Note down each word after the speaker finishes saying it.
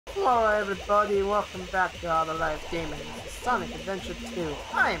Hello everybody, welcome back to All the Live Gaming. This is Sonic Adventure 2.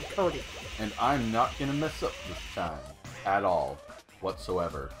 I am Cody. And I'm not gonna mess up this time. At all.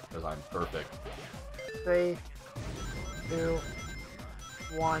 Whatsoever. Because I'm perfect. 3, 2,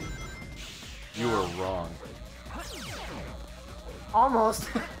 1. You were wrong. Almost.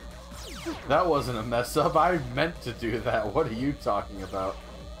 That wasn't a mess up. I meant to do that. What are you talking about?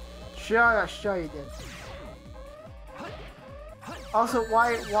 Sure you did. Also,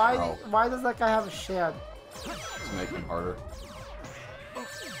 why does that guy have a shed? To make him harder.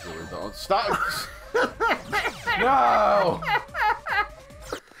 Really don't. Stop! No!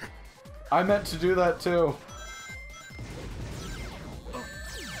 I meant to do that too.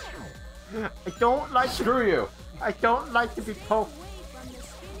 I don't like Screw you! I don't like to be poked.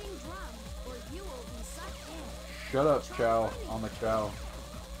 Shut up, Chow. I'm a Chow.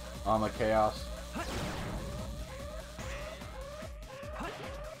 I'm a Chaos.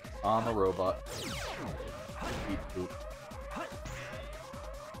 I'm a robot. Eat poop.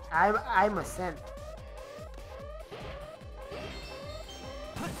 I'm a synth.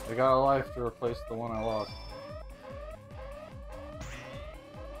 I got a life to replace the one I lost.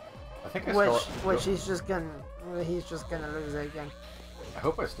 I think I Which he's just gonna lose it again. I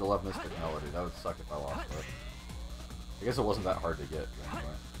hope I still have Mystic Melody. That would suck if I lost it. I guess it wasn't that hard to get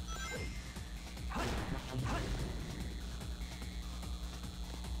anyway.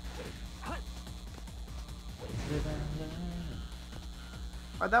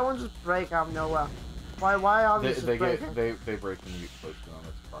 Why'd that one just break out of nowhere? Why are these just breaking? They break when you get close to them.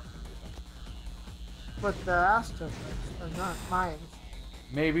 It's proximity thing. But the Astro are not mines.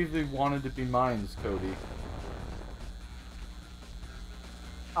 Maybe they wanted to be mines, Cody.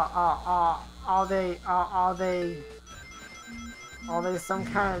 Are they some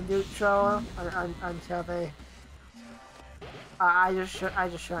kind of neutral until they? I just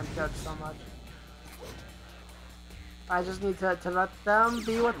shouldn't judge so much. I just need to let them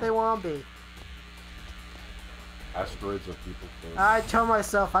be what they want to be. Asteroids are people too. I tell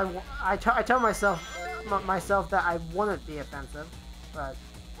myself I tell myself that I wouldn't be offensive, but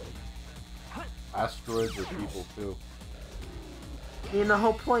Asteroids are people too. I mean, the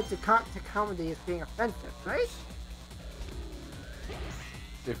whole point to comedy is being offensive, right?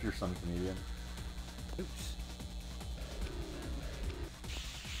 If you're some comedian. Oops.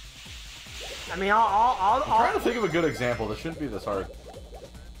 I mean, I'm trying to think of a good example. This shouldn't be this hard.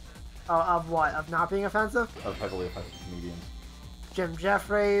 Of what? Of not being offensive? Of heavily offensive comedians. Jim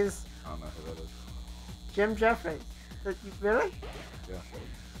Jeffries. I don't know who that is. Jim Jeffries. Really? Yeah.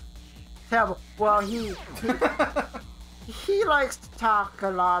 Terrible. Well, he likes to talk a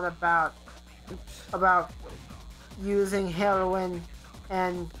lot about using heroin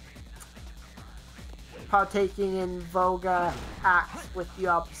and partaking in vulgar acts with the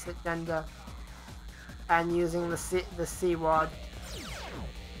opposite gender and using the C word.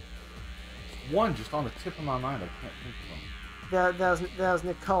 One just on the tip of my mind. I can't think of them. There's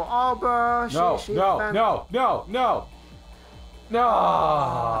Nicole Alber. No.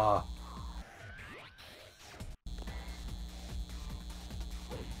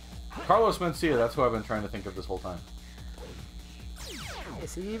 Carlos Mencia, that's who I've been trying to think of this whole time.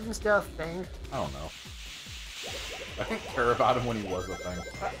 Is he even still a thing? I don't know. I didn't care about him when he was a thing.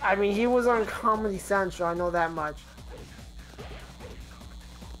 I mean, he was on Comedy Central, I know that much.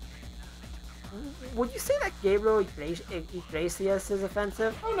 Would you say that Gabriel Iglesias is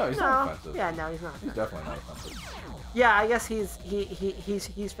offensive? Oh no, he's not offensive. Yeah, no, he's not. He's definitely not offensive. Yeah, I guess he's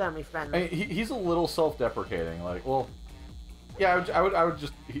family friendly. I mean, he's a little self-deprecating. Like, well, yeah, I would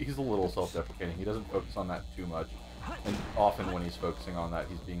just. He's a little self-deprecating. He doesn't focus on that too much, and often when he's focusing on that,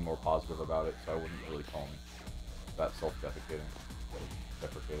 he's being more positive about it. So I wouldn't really call him that self-deprecating.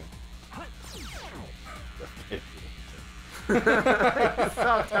 Deprecating.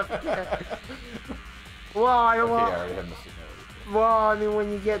 Well, I already had Mystic Melody. Well, I mean,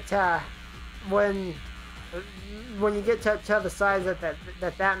 when you get to when you get to the size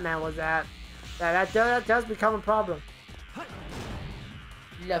that man was at, that does become a problem.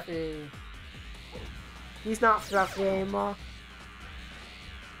 Fluffy. He's not fluffy anymore.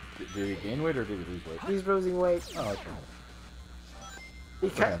 Did he gain weight or did he lose weight? He's losing weight. Oh,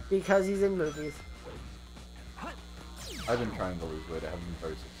 okay. Because he's in movies. I've been trying to lose weight. I haven't been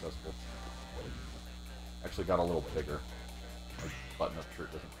very successful. Actually got a little bigger. My button-up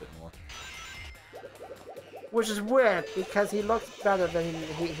shirt doesn't fit anymore. Which is weird, because he looks better than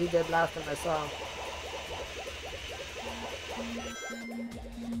he did last time I saw him.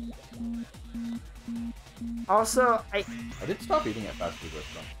 Also, I did stop eating at fast food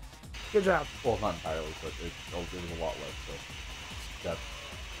restaurants. Good job. Well, not entirely, but it was a lot less, so that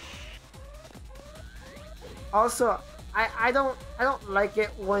Also, I don't like it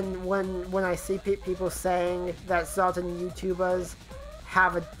when I see people saying that certain YouTubers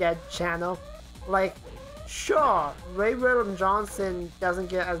have a dead channel. Like, sure, Ray William Johnson doesn't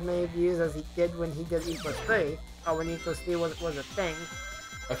get as many views as he did when he did Equals 3, or when Equals 3 was a thing.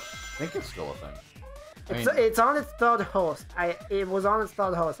 I think it's still a thing. It's on its third host. It was on its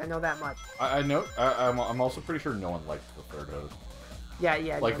third host. I know that much. I know. I'm also pretty sure no one liked the third host.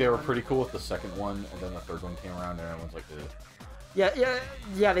 Yeah. Like they were pretty cool with the second one, and then the third one came around, and everyone's like, ugh.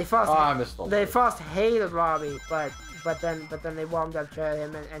 Yeah. They first. I missed the. They first hated Robbie, but then they warmed up to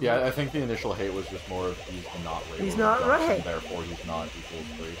him, and yeah, I think the initial hate was just more of he's not Ray. He's not Ray. Therefore, he's not Equals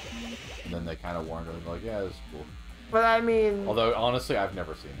 3. And then they kind of warned him, like, yeah, this is cool. But I mean. Although honestly, I've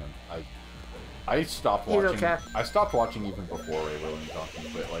never seen him. I stopped watching. Okay. I stopped watching even before Ray William Johnson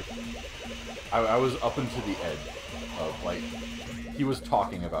quit. Like, I was up into the edge of like he was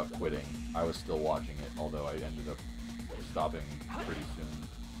talking about quitting. I was still watching it, although I ended up stopping pretty soon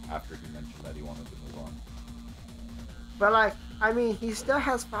after he mentioned that he wanted to move on. But like, I mean, he still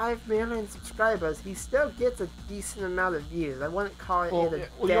has 5 million subscribers. He still gets a decent amount of views. I wouldn't call it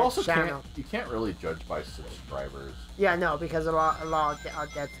a dead channel. You can't really judge by subscribers. Yeah, no, because a lot are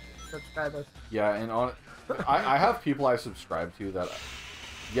dead subscribers. Yeah, and I have people I subscribe to that.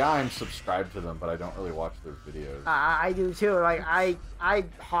 Yeah, I'm subscribed to them, but I don't really watch their videos. I do too. Like I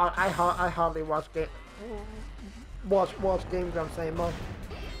hardly watch games. I'm saying most.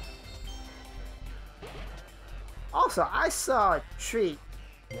 Also, I saw a tweet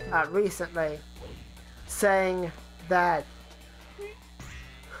recently saying that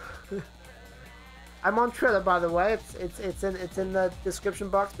I'm on Twitter, by the way. It's in the description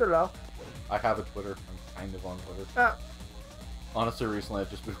box below. I have a Twitter. I'm kind of on Twitter. Honestly, recently I've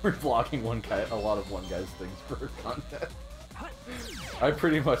just been revlogging a lot of one guy's things for content. I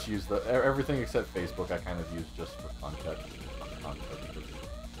pretty much use everything except Facebook. I kind of use just for content.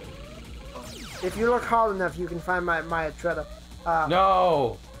 If you look hard enough, you can find my Twitter.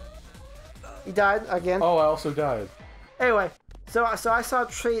 No. He died again. Oh, I also died. Anyway, so I saw a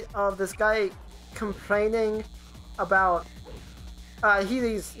tweet of this guy complaining about.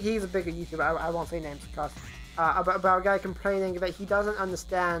 He's a bigger YouTuber. I won't say names, because about a guy complaining that he doesn't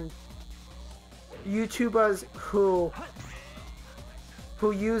understand YouTubers who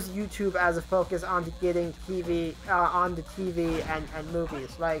use YouTube as a focus onto getting TV onto TV and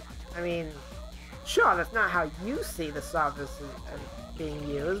movies. Like, I mean, sure, that's not how you see the service and being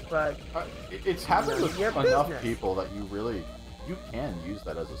used, but it's happened with enough business. people that you can use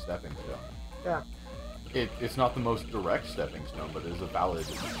that as a stepping stone. Yeah. It's not the most direct stepping stone, but it is a valid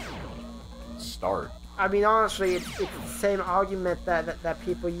start. I mean, honestly, it's the same argument that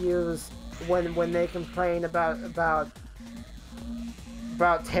people use when they complain about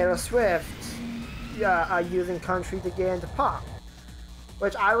Taylor Swift using country to get into pop.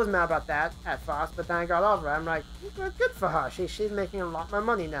 Which I was mad about that at first, but then I got over it. I'm like, well, good for her. She's making a lot more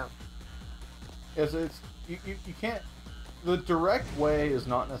money now. Yes, you can't. The direct way is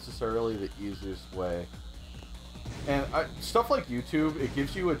not necessarily the easiest way. And stuff like YouTube, it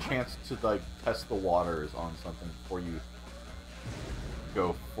gives you a chance to like test the waters on something before you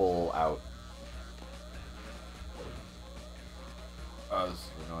go full out. This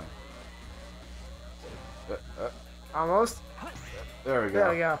is annoying. Almost. There we go. There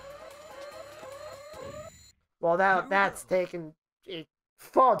we go. Well, that's taken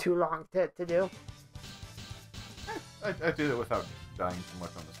far too long to do. I did it without dying too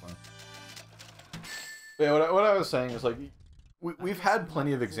much on this one. But yeah, what I was saying is, like, we've had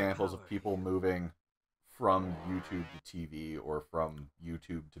plenty of examples of people moving from YouTube to TV or from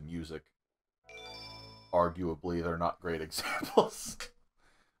YouTube to music. Arguably, they're not great examples.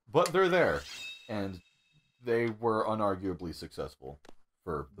 But they're there. And they were unarguably successful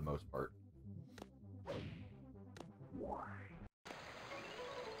for the most part.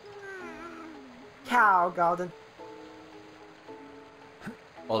 Cow Golden.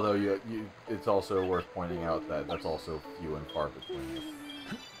 Although it's also worth pointing out that that's also few and far between.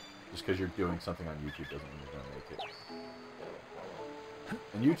 Just because you're doing something on YouTube doesn't mean you're going to make it.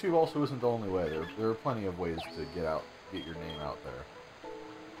 And YouTube also isn't the only way. There are plenty of ways to get your name out there.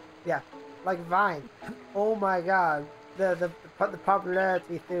 Yeah, like Vine. Oh my God, the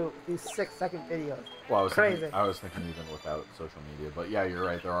popularity through 6-second videos. Well, Crazy. I was thinking even without social media, but yeah, you're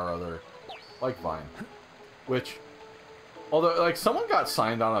right. There are other, like Vine, which, although like someone got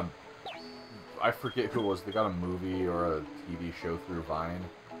signed on I forget who it was. They got a movie or a TV show through Vine,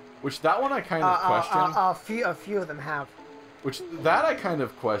 which that one I kind of question. A few of them have. Which that I kind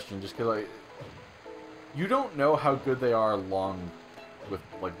of question, just because you don't know how good they are with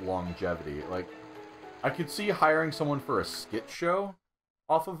like longevity. Like I could see hiring someone for a skit show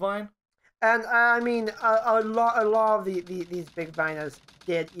off of Vine. And I mean, a lot of these big Viners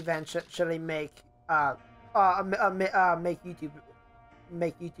did eventually make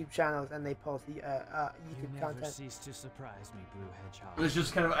make YouTube channels, and they post the YouTube content. Cease to surprise me, Blue Hedgehog. It's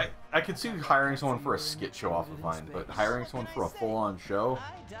just kind of I could see hiring someone for a skit show off of Vine, but hiring someone for a full-on show,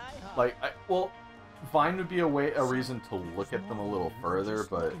 like well, Vine would be a reason to look at them a little further,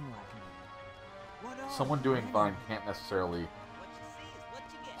 but someone doing Vine can't necessarily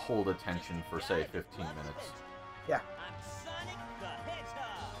hold attention for, say, 15 minutes. Yeah.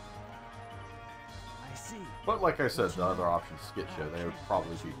 But like I said, the other option, skit show, they would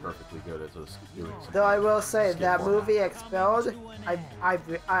probably be perfectly good as doing some. Though I will say that format. movie Expelled, I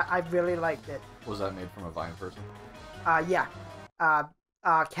really liked it. Was that made from a Vine person? Yeah.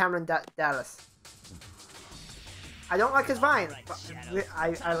 Cameron Dallas. I don't like his Vine, but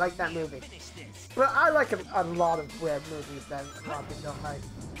I like that movie. But I like a lot of weird movies that a lot of people don't like.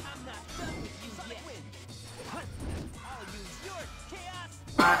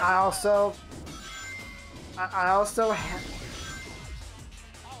 I also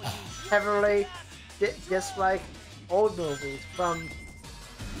heavily dislike old movies from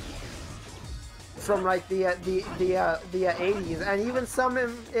like the 80s, and even some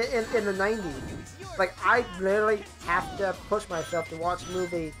in the 90s. Like, I literally have to push myself to watch a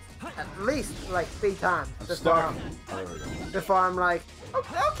movie at least like 3 times before I'm like,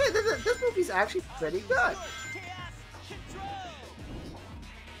 okay, this movie's actually pretty good.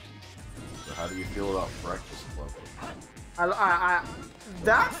 So how do you feel about Breakfast Club?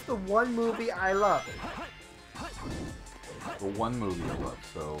 That's the one movie I love. The one movie I love,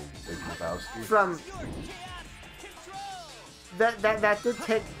 so Big Lebowski. From that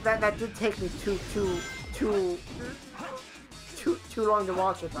did take me too long to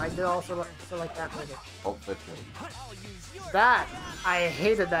watch it. But I did also like that movie. Pulp Fiction. That I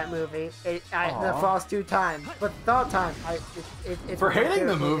hated that movie. The first 2 times, but the third time it's For my favorite hating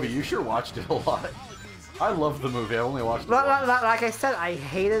the movie, you sure watched it a lot. I love the movie. I only watched it once. Like I said, I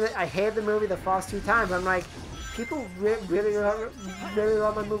hated it. I hated the movie the first 2 times. I'm like, people really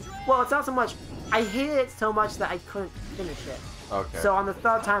love my movie. Well, it's not so much. I hated it so much that I couldn't finish it. Okay. So on the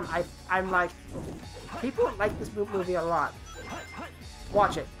 3rd time, I'm like, people like this movie a lot.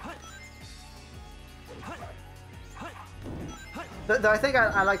 Watch it. Though I think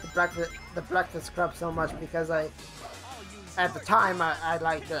I like the Breakfast Club so much because at the time I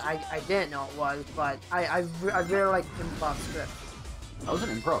liked it. I didn't know it was, but I really like improv script. That was an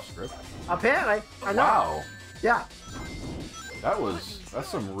improv script. Apparently, I know. Wow. Yeah. That's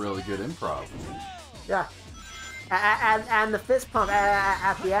some really good improv. Yeah. And the fist pump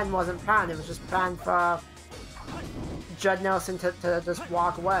at the end wasn't planned. It was just planned for Judd Nelson to just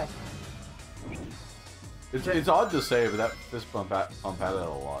walk away. It's odd to say, but that fist pump had it a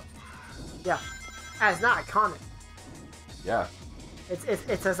lot. Yeah. And it's not iconic. Yeah.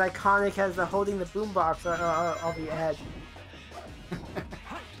 It's as iconic as the holding the boombox over your head.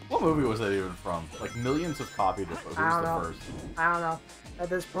 What movie was that even from? Like, millions have copied it, but who's the first? I don't know. At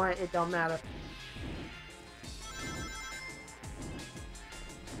this point, it don't matter.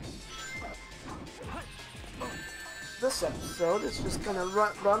 This episode is just gonna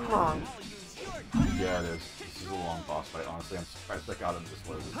run long. Yeah, it is. This is a long boss fight. Honestly, I'm surprised I got him this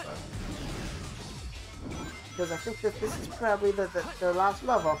low this time. Because I think that this is probably the last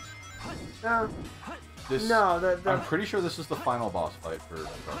level. No, I'm pretty sure this is the final boss fight for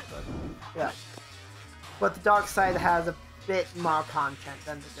Darkseid. Yeah. But the dark side has a bit more content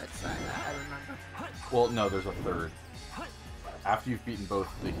than the good side, I remember. Well, no, there's a third. After you've beaten both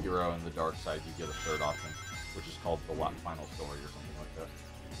the hero and the dark side, you get a third option, which is called the final story or something like that.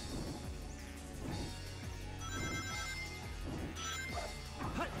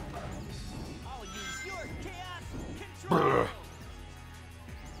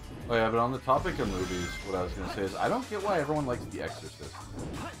 Oh yeah, but on the topic of movies, what I was going to say is I don't get why everyone likes The Exorcist.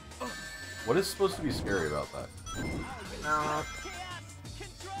 What is supposed to be scary about that? No.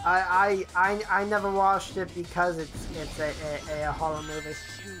 I never watched it because it's a horror movie.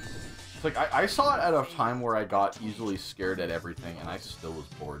 It's like I saw it at a time where I got easily scared at everything, and I still was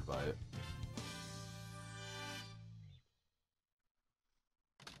bored by it.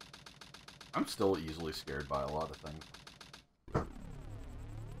 I'm still easily scared by a lot of things.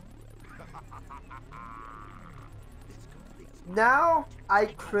 Now I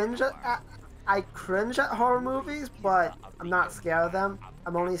cringe at horror movies, but I'm not scared of them.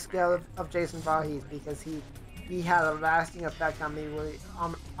 I'm only scared of Jason Voorhees because he had a lasting effect on me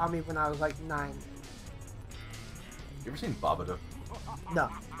when I was like 9. You ever seen Babadook? No.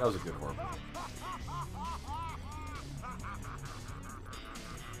 That was a good horror movie.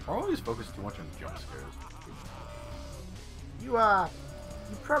 always focused too much on jump scares. You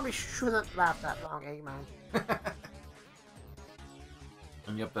probably shouldn't laugh that long, Eggman.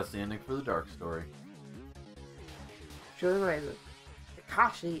 And yep, that's the ending for the Dark Story. Shooting Razor.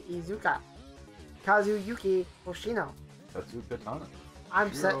 Takashi Iizuka. Kazuyuki Hoshino. Tetsu Katana.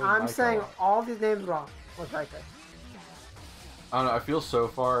 I'm saying all these names wrong. Most likely. I don't know, I feel so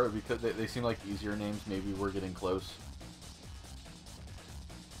far, because they seem like easier names, maybe we're getting close.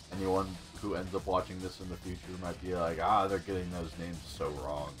 Anyone who ends up watching this in the future might be like, they're getting those names so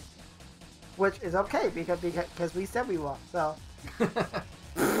wrong. Which is okay, because we said we will, so...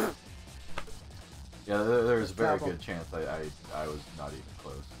 Yeah, there's a very good chance I was not even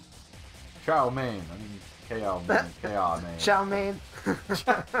close. Chow Mein. I mean, K-Ao Mein. K-Ao Mein. Chow Mein.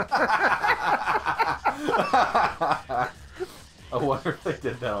 I wonder if they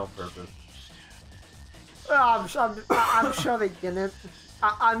did that on purpose. I'm sure they didn't.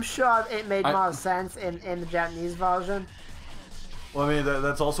 I'm sure it made more sense in the Japanese version. Well, I mean,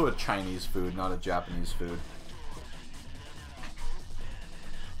 that's also a Chinese food, not a Japanese food.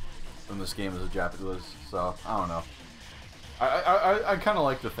 And this game is a Japanese, so I don't know. I kind of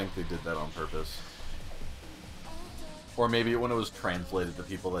like to think they did that on purpose. Or maybe when it was translated, the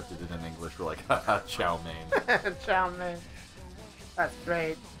people that did it in English were like, haha, chow mein. Chow mein. That's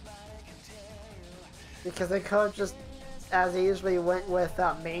great. Because they could have just as easily went with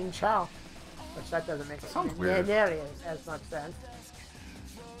main chow. Which that doesn't make nearly as much sense.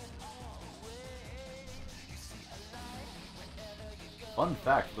 Fun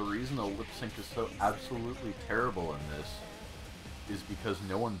fact, the reason the lip sync is so absolutely terrible in this is because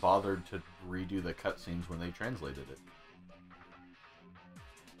no one bothered to redo the cutscenes when they translated it.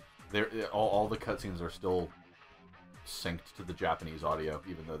 All the cutscenes are still synced to the Japanese audio,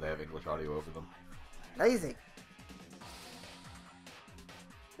 even though they have English audio over them. Lazy.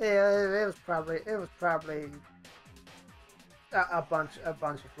 Yeah, it was probably a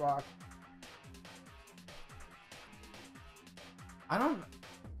bunch of rock. I don't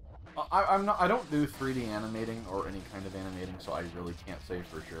do 3D animating or any kind of animating, so I really can't say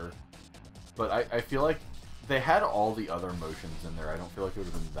for sure. But I feel like they had all the other motions in there. I don't feel like it would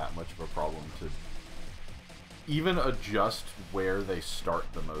have been that much of a problem to even adjust where they start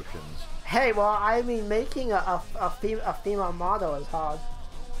the motions. Hey, well, I mean, making a female model is hard.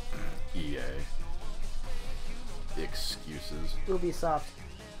 EA. Excuses. Ubisoft.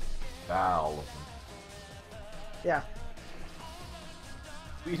 Valve. Yeah.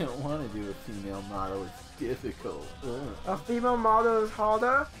 We don't want to do a female model. It's difficult. A female model is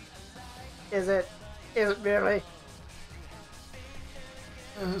harder? Is it really?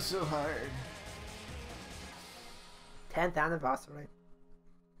 It's so hard. 10th anniversary.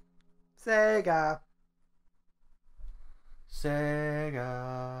 Sega.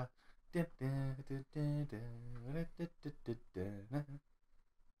 Sega.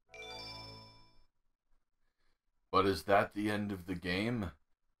 But is that the end of the game?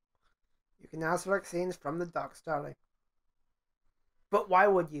 You can now select scenes from the Dark Story. But why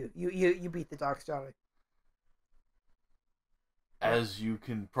would you? You beat the Dark Story. As you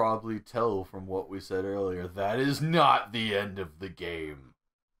can probably tell from what we said earlier, that is not the end of the game.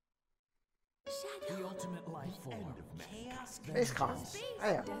 The ultimate life form. Space Cons. Oh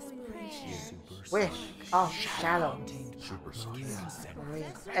yeah. Wish of Shadow. Super Sonic.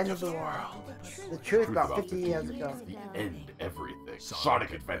 End of the world. The truth about 50 years ago. The end everything.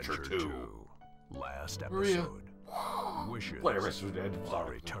 Sonic Adventure 2. Last episode. Wishes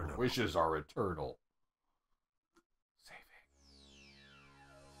are eternal. Wishes are eternal. Saving.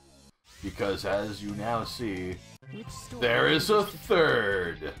 Because as you now see, there is a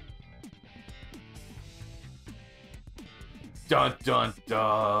third. Dun dun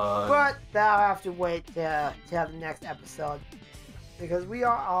dun. But thou have to wait till the next episode. Because we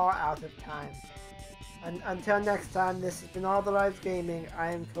are all out of time. Until next time, this has been All the Lives Gaming.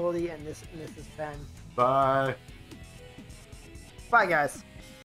 I am Cody and this is Ben. Bye. Bye guys.